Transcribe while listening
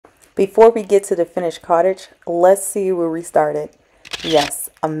Before we get to the finished cottage, let's see where we started.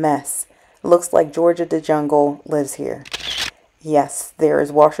 Yes, a mess. Looks like Georgia the Jungle lives here. Yes, there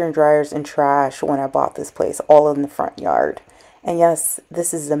is washer and dryers and trash when I bought this place, all in the front yard. And yes,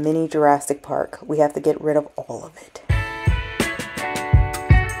 this is a mini Jurassic Park. We have to get rid of all of it.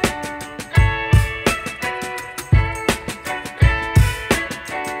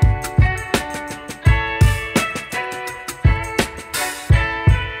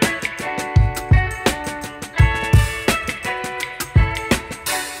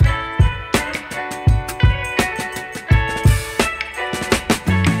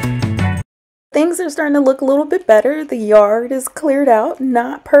 Things are starting to look a little bit better. The yard is cleared out,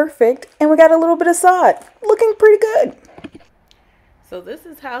 not perfect, and we got a little bit of sod. Looking pretty good. So this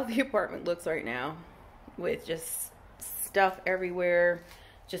is how the apartment looks right now, with just stuff everywhere,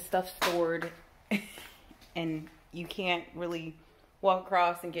 just stuff stored, and you can't really walk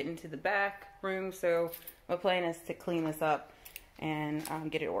across and get into the back room. So my plan is to clean this up and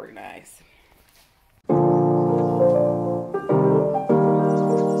get it organized.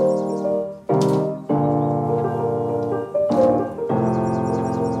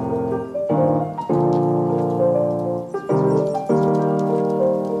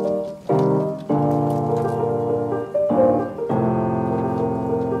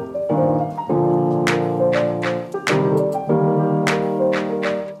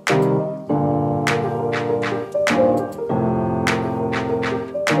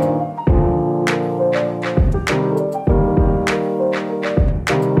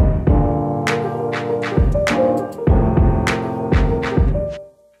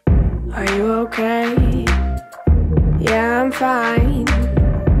 Fine.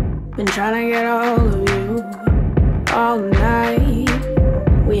 Been trying to get a hold of you all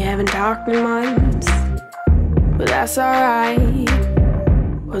night. We haven't talked in months, but that's alright.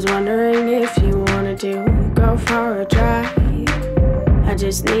 Was wondering if you wanted to go for a drive. I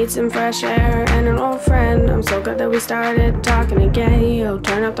just need some fresh air and an old friend. I'm so glad that we started talking again. Yo,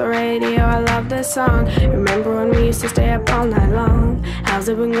 turn up the radio, I love this song. Remember when we used to stay up all night long? How's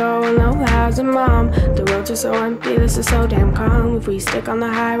it been going? Oh, how's it, mom? The roads are so empty, this is so damn calm. If we stick on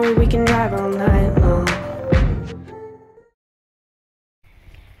the highway, we can drive all night long.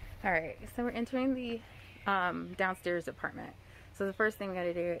 Alright, so we're entering the downstairs apartment. So the first thing we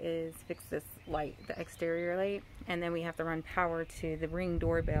gotta do is fix this light, the exterior light, and then we have to run power to the Ring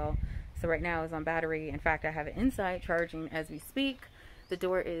doorbell. So right now it's on battery. In fact, I have it inside charging as we speak. The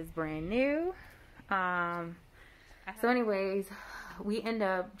door is brand new. So anyways, we end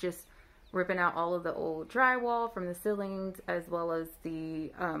up just ripping out all of the old drywall from the ceilings, as well as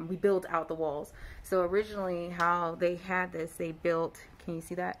the, we built out the walls. So originally how they had this, they built, can you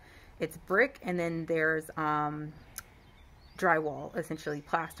see that? It's brick, and then there's drywall, essentially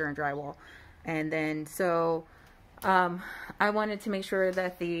plaster and drywall. And then so I wanted to make sure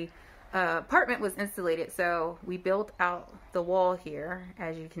that the apartment was insulated, so we built out the wall here,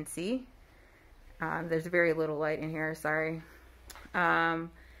 as you can see. There's very little light in here, sorry,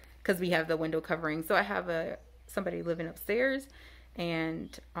 because we have the window covering. So I have somebody living upstairs,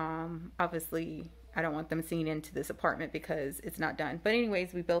 and obviously I don't want them seeing into this apartment because it's not done. But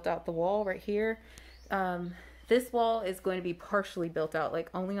anyways, we built out the wall right here. This wall is going to be partially built out, like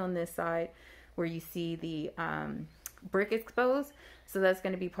only on this side where you see the brick exposed. So that's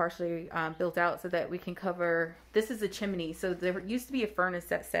going to be partially built out so that we can cover. This is a chimney. So there used to be a furnace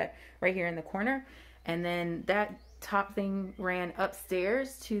set right here in the corner. And then that top thing ran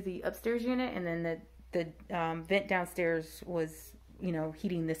upstairs to the upstairs unit. And then the vent downstairs was, you know,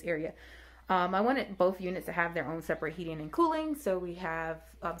 heating this area. I wanted both units to have their own separate heating and cooling, so we have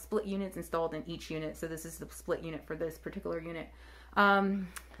split units installed in each unit. So this is the split unit for this particular unit. My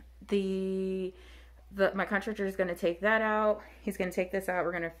contractor is going to take that out. He's going to take this out.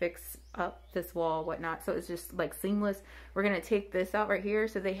 We're going to fix up this wall, whatnot. So it's just like seamless. We're going to take this out right here.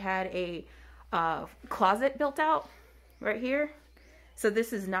 So they had a closet built out right here. So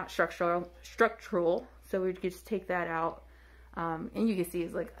this is not structural. So we just take that out. And you can see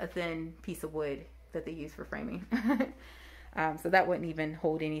it's like a thin piece of wood that they use for framing. So that wouldn't even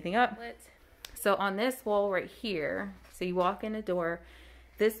hold anything up. So on this wall right here, so you walk in the door,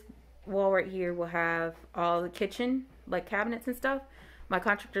 this wall right here will have all the kitchen, like cabinets and stuff. My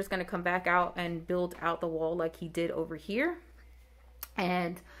contractor is going to come back out and build out the wall like he did over here.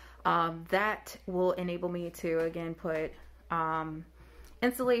 And that will enable me to, again, put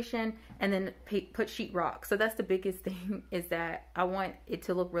insulation and then put sheetrock. So that's the biggest thing, is that I want it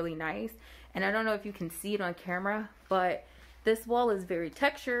to look really nice. And I don't know if you can see it on camera, but this wall is very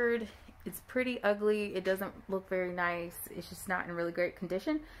textured it's pretty ugly. It doesn't look very nice. It's just not in really great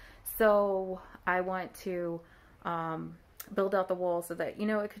condition. So I want to build out the wall so that, you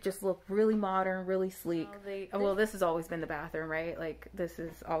know, it could just look really modern, really sleek. Well, this has always been the bathroom, right? Like, this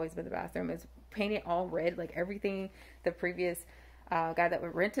has always been the bathroom. It's painted all red, like everything. The previous guy that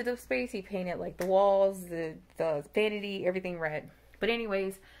rented the space, he painted like the walls, the vanity, everything red. But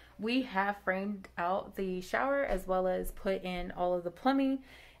anyways, we have framed out the shower as well as put in all of the plumbing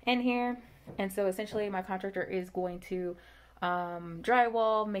in here. And so essentially my contractor is going to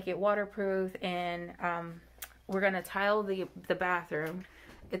drywall, make it waterproof, and we're gonna tile the bathroom.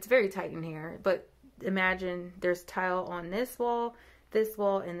 It's very tight in here, but imagine there's tile on this wall,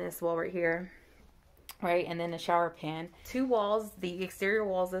 and this wall right here, right? And then the shower pan. 2 walls, the exterior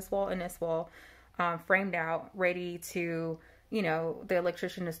walls, this wall and this wall, framed out, ready to, you know, the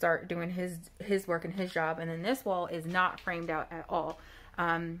electrician to start doing his work and his job. And then this wall is not framed out at all.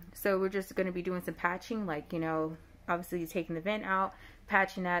 So we're just going to be doing some patching, like, you know, obviously taking the vent out,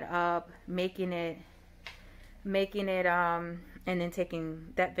 patching that up, making it and then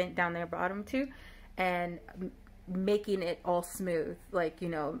taking that vent down there bottom too, and making it all smooth, like, you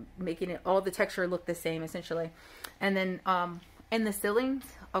know, making it all the texture look the same essentially. And then in the ceilings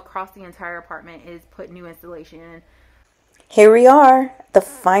across the entire apartment is put new installation in. Here we are, the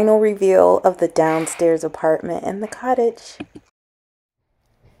final reveal of the downstairs apartment in the cottage.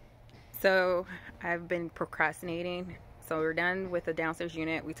 So I've been procrastinating. So we're done with the downstairs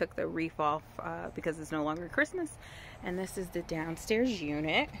unit. We took the roof off because it's no longer Christmas. And this is the downstairs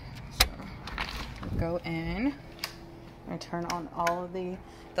unit. So we'll go in and turn on all of the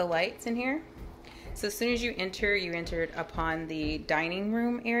lights in here. So as soon as you entered upon the dining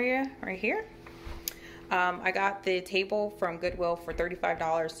room area right here. I got the table from Goodwill for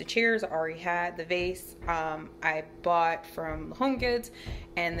 $35. The chairs I already had. The vase I bought from Home Goods,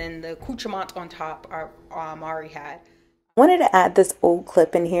 and then the accoutrement on top I already had. I wanted to add this old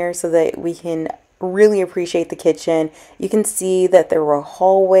clip in here so that we can really appreciate the kitchen. You can see that there were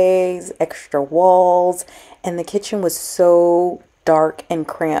hallways, extra walls, and the kitchen was so dark and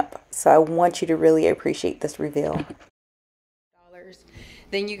cramped. So I want you to really appreciate this reveal.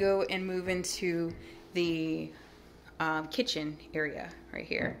 Then you go and move into the kitchen area right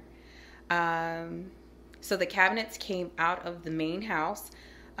here. So the cabinets came out of the main house.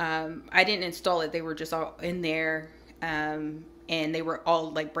 I didn't install it. They were just all in there, and they were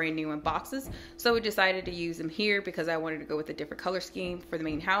all like brand new in boxes. So we decided to use them here because I wanted to go with a different color scheme for the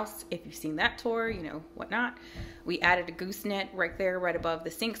main house. If you've seen that tour, you know, whatnot. We added a gooseneck right there, right above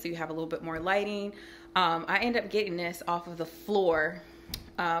the sink, so you have a little bit more lighting. I ended up getting this off of the floor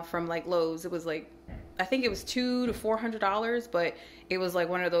from like Lowe's. It was like, I think it was $200 to $400, but it was like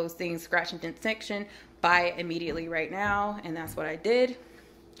one of those things, scratch and dent section, buy it immediately right now, and that's what I did.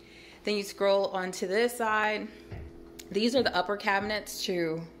 Then you scroll onto this side. These are the upper cabinets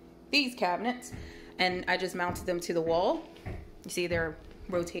to these cabinets, and I just mounted them to the wall. You see they're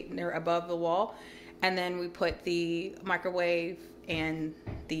rotating, they're above the wall. And then we put the microwave and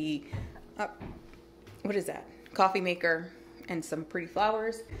the, what is that? Coffee maker and some pretty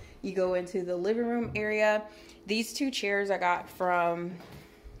flowers. You go into the living room area. These 2 chairs I got from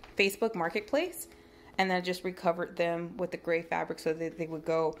Facebook Marketplace, and I just recovered them with the gray fabric so that they would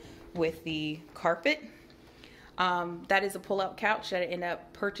go with the carpet. That is a pull-out couch that I ended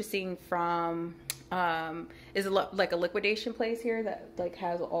up purchasing from like a liquidation place here that like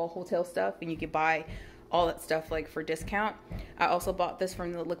has all hotel stuff, and you can buy all that stuff like for discount. I also bought this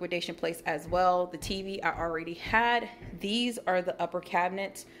from the liquidation place as well. The TV I already had. These are the upper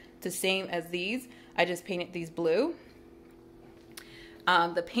cabinets, the same as these. I just painted these blue.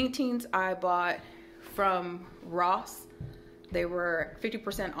 The paintings I bought from Ross. They were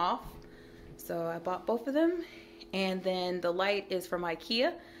 50% off, so I bought both of them. And then the light is from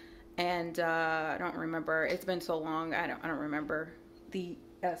IKEA, and I don't remember. It's been so long. I don't remember. The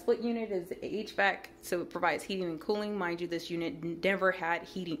split unit is HVAC, so it provides heating and cooling. Mind you, this unit never had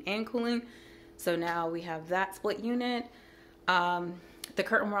heating and cooling, so now we have that split unit. The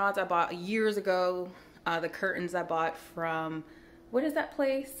curtain rods I bought years ago. The curtains I bought from, what is that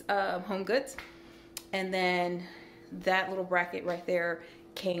place? Home Goods. And then that little bracket right there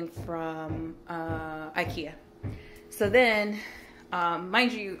came from IKEA. So then,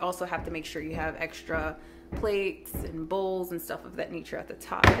 mind you also have to make sure you have extra plates and bowls and stuff of that nature at the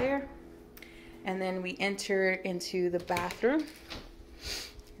top there. And then we enter into the bathroom.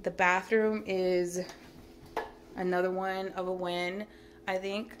 The bathroom is another one of a win, I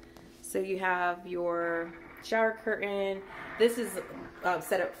think. So you have your shower curtain. This is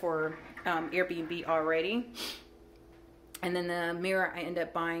set up for Airbnb already. And then the mirror I end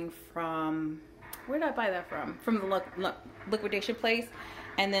up buying from, where did I buy that from? From the liquidation place.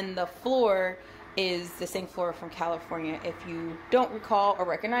 And then the floor is the same floor from California. If you don't recall or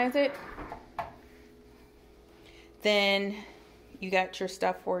recognize it, then you got your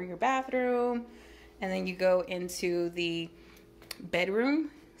stuff for your bathroom, and then you go into the bedroom.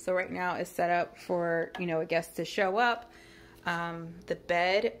 So right now it's set up for, you know, a guest to show up. The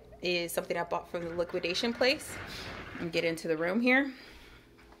bed is something I bought from the liquidation place. And get into the room here.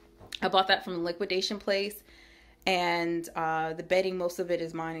 I bought that from the liquidation place, and the bedding, most of it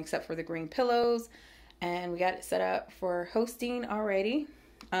is mine except for the green pillows, and we got it set up for hosting already.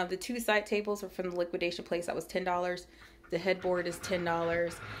 The 2 side tables are from the liquidation place. That was $10. The headboard is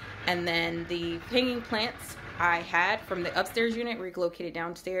 $10, and then the hanging plants I had from the upstairs unit relocated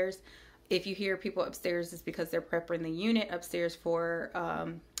downstairs. If you hear people upstairs, it's because they're prepping the unit upstairs for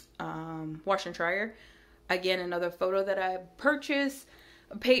wash and dryer. Again, another photo that I purchased.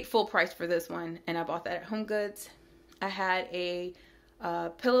 I paid full price for this one, and I bought that at Home Goods. I had a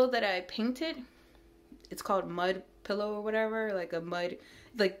pillow that I painted. It's called mud pillow or whatever, like a mud,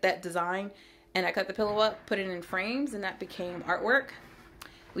 like that design. And I cut the pillow up, put it in frames, and that became artwork.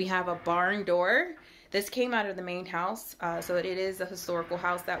 We have a barn door. This came out of the main house, so it is a historical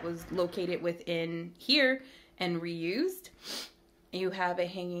house that was located within here and reused. You have a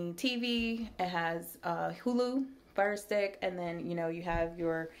hanging TV. It has a Hulu Fire Stick, and then, you know, you have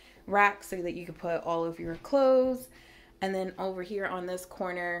your rack so that you can put all of your clothes. And then over here on this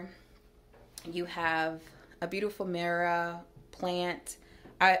corner, you have a beautiful mirror plant.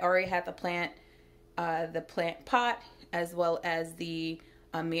 I already had the plant pot, as well as the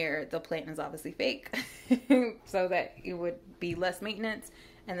mirror. The plant is obviously fake, so that it would be less maintenance.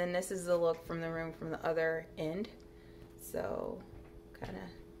 And then this is the look from the room from the other end. So kind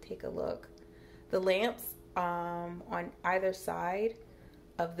of take a look. The lamps on either side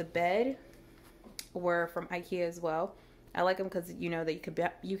of the bed were from IKEA as well. I like them because, you know, that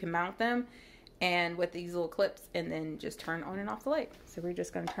you can mount them, and with these little clips, and then just turn on and off the light. So we're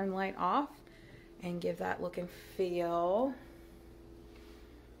just going to turn the light off and give that look and feel.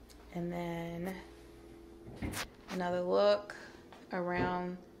 And then another look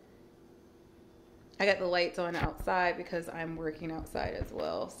around. I got the lights on outside because I'm working outside as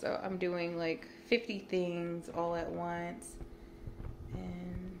well. So I'm doing like 50 things all at once.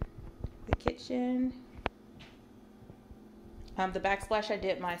 And the kitchen. The backsplash I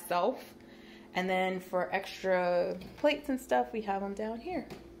did myself. And then for extra plates and stuff, we have them down here.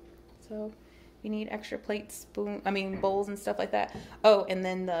 So you need extra plates, bowls and stuff like that. Oh, and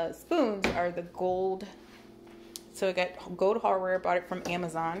then the spoons are the gold. So I got gold hardware, bought it from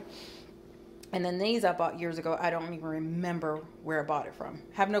Amazon. And then these I bought years ago. I don't even remember where I bought it from.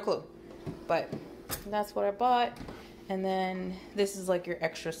 Have no clue. But that's what I bought. And then this is like your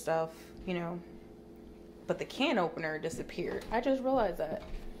extra stuff, you know. But the can opener disappeared. I just realized that.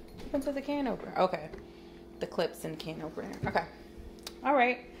 What happened to the can opener? Okay. The clips and can opener. Okay. All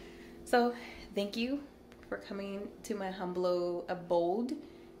right. So thank you for coming to my humble abode.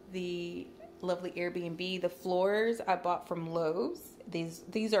 The lovely Airbnb. The floors I bought from Lowe's.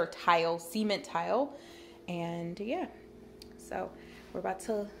 These are tile, cement tile. And yeah. So we're about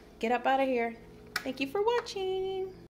to get up out of here. Thank you for watching.